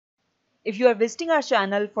If you are visiting our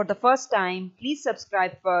channel for the first time, please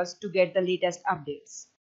subscribe first to get the latest updates.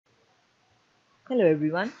 Hello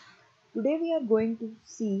everyone. Today we are going to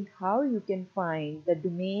see how you can find the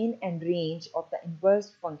domain and range of the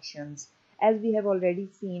inverse functions, as we have already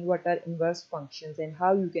seen what are inverse functions and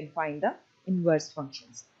how you can find the inverse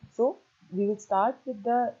functions. So we will start with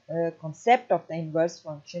the concept of the inverse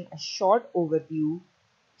function, a short overview,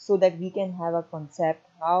 so that we can have a concept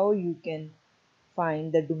how you can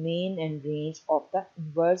find the domain and range of the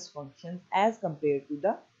inverse functions as compared to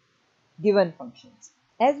the given functions.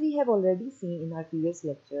 As we have already seen in our previous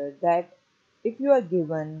lecture that if you are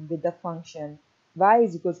given with the function y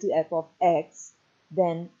is equals to f of x,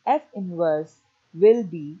 then f inverse will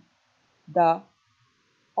be the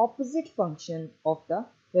opposite function of the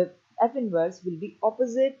f inverse will be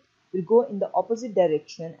opposite, will go in the opposite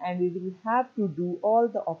direction, and we will have to do all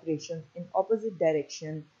the operations in opposite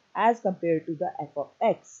direction as compared to the f of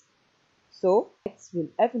x. So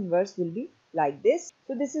f inverse will be like this.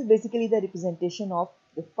 So this is basically the representation of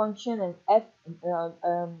the function and f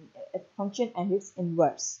function and its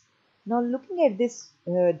inverse. Now looking at this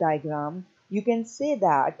diagram, you can say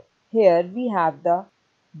that here we have the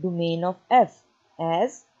domain of f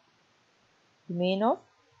as domain of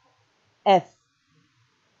f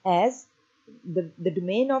as the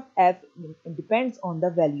domain of f depends on the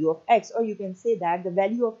value of x, or you can say that the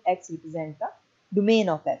value of x represents the domain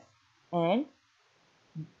of f, and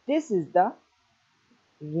this is the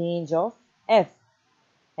range of f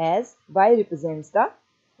as y represents the,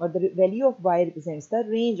 or the value of y represents the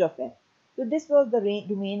range of f. So this was the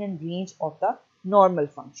domain and range of the normal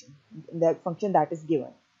function, the function that is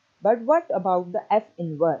given. But what about the f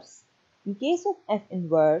inverse? In case of f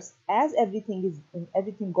inverse, as everything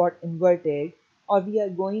got inverted, or we are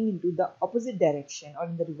going into the opposite direction or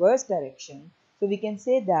in the reverse direction, so we can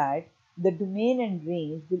say that the domain and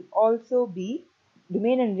range will also be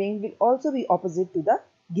opposite to the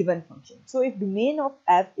given function. So if domain of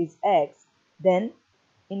f is x, then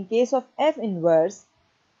in case of f inverse,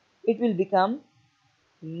 it will become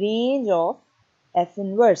range of f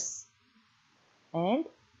inverse, and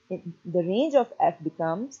the range of f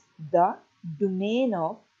becomes the domain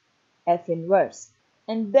of f inverse.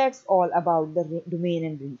 And that's all about the domain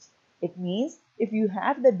and range. It means if you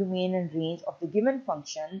have the domain and range of the given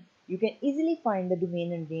function, you can easily find the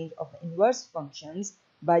domain and range of the inverse functions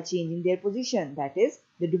by changing their position. That is,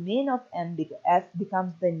 the domain of f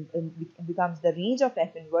becomes the range of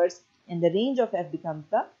f inverse, and the range of f becomes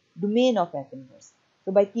the domain of f inverse.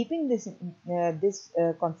 So by keeping this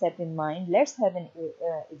concept in mind, let's have an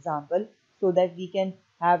example so that we can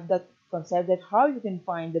have the concept that how you can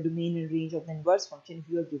find the domain and range of the inverse function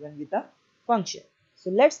if you are given with a function. So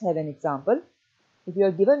let's have an example. If you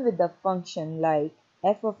are given with the function like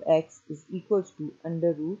f of x is equals to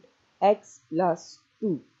under root x plus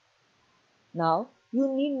 2. Now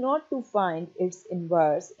you need not to find its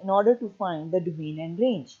inverse in order to find the domain and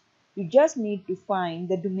range. You just need to find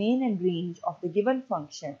the domain and range of the given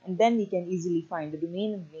function, and then we can easily find the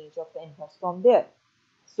domain and range of the inverse from there.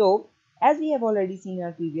 So as we have already seen in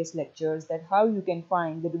our previous lectures that how you can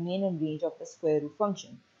find the domain and range of the square root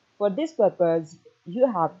function. For this purpose, you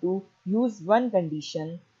have to use one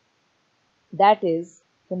condition that is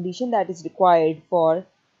required for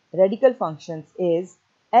radical functions is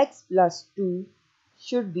x plus 2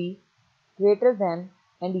 should be greater than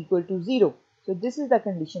and equal to 0. So this is the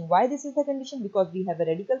condition. Why this is the condition? Because we have a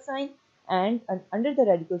radical sign, and under the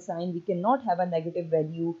radical sign we cannot have a negative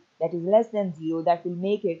value that is less than 0, that will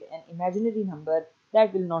make it an imaginary number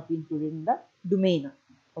that will not be included in the domain.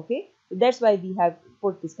 Okay, so that's why we have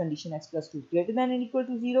put this condition x plus 2 is greater than and equal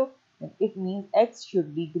to 0, and it means x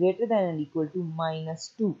should be greater than and equal to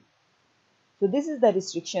minus 2. So this is the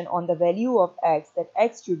restriction on the value of x, that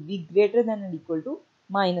x should be greater than and equal to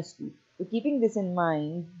minus 2. So keeping this in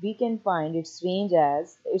mind, we can find its range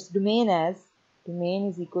as, its domain as, domain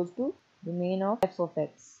is equals to domain of f of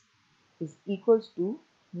x is equals to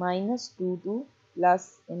minus 2 to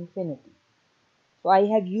plus infinity. So I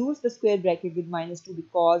have used the square bracket with minus 2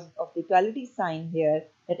 because of the equality sign here,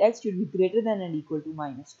 that x should be greater than and equal to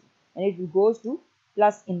minus 2, and it goes to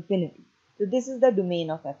plus infinity. So this is the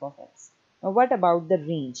domain of f of x. Now what about the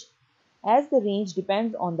range? As the range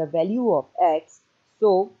depends on the value of x,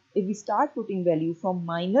 so if we start putting value from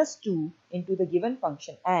minus 2 into the given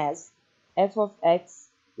function as f of x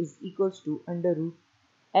is equals to under root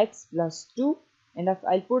x plus 2, and if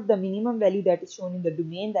I'll put the minimum value that is shown in the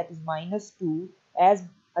domain, that is minus 2, as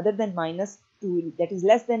other than minus 2, that is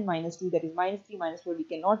less than minus 2, that is minus 3, minus 4, we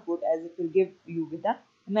cannot put, as it will give you with the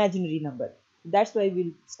imaginary number. That's why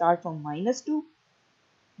we'll start from minus 2.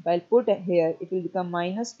 If I'll put it here, it will become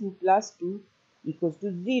minus 2 plus 2 equals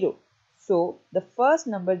to 0. So the first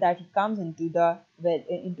number that comes into the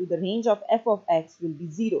range of f of x will be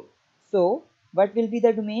 0. So what will be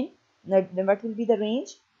the domain? What will be the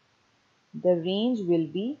range? The range will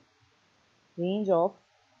be range of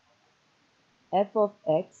f of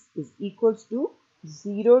x is equals to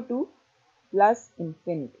 0 to plus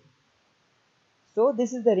infinity. So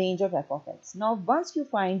this is the range of f of x. Now once you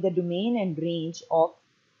find the domain and range of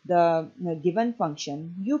the given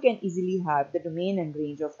function, you can easily have the domain and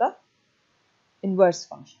range of the inverse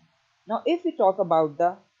function. Now if we talk about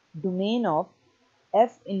the domain of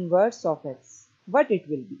f inverse of x, what it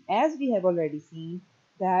will be? As we have already seen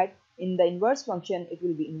that in the inverse function it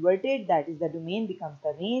will be inverted, that is the domain becomes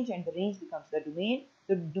the range and the range becomes the domain.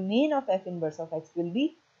 So the domain of f inverse of x will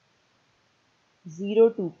be 0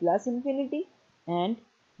 to plus infinity, and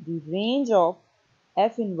the range of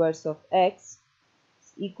f inverse of x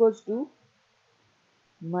is equals to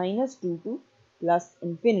minus 2 to plus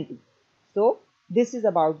infinity. So this is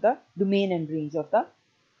about the domain and range of the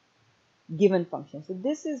given function. So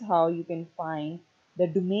this is how you can find the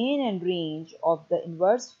domain and range of the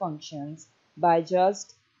inverse functions by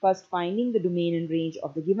just first finding the domain and range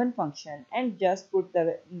of the given function and just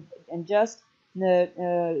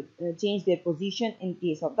change their position in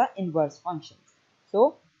case of the inverse functions.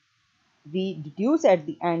 So we deduce at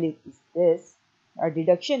the end is this. Our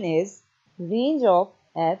deduction is range of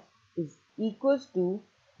f is equals to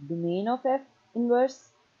domain of f inverse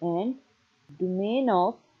and domain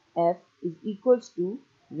of f is equals to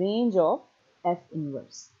range of f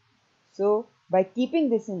inverse. So by keeping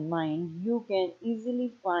this in mind, you can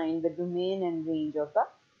easily find the domain and range of the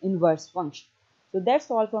inverse function. So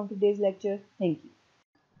that's all from today's lecture. Thank you.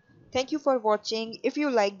 Thank you for watching. If you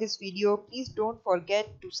like this video, please don't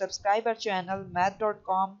forget to subscribe our channel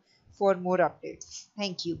math.com for more updates.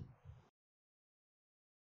 Thank you.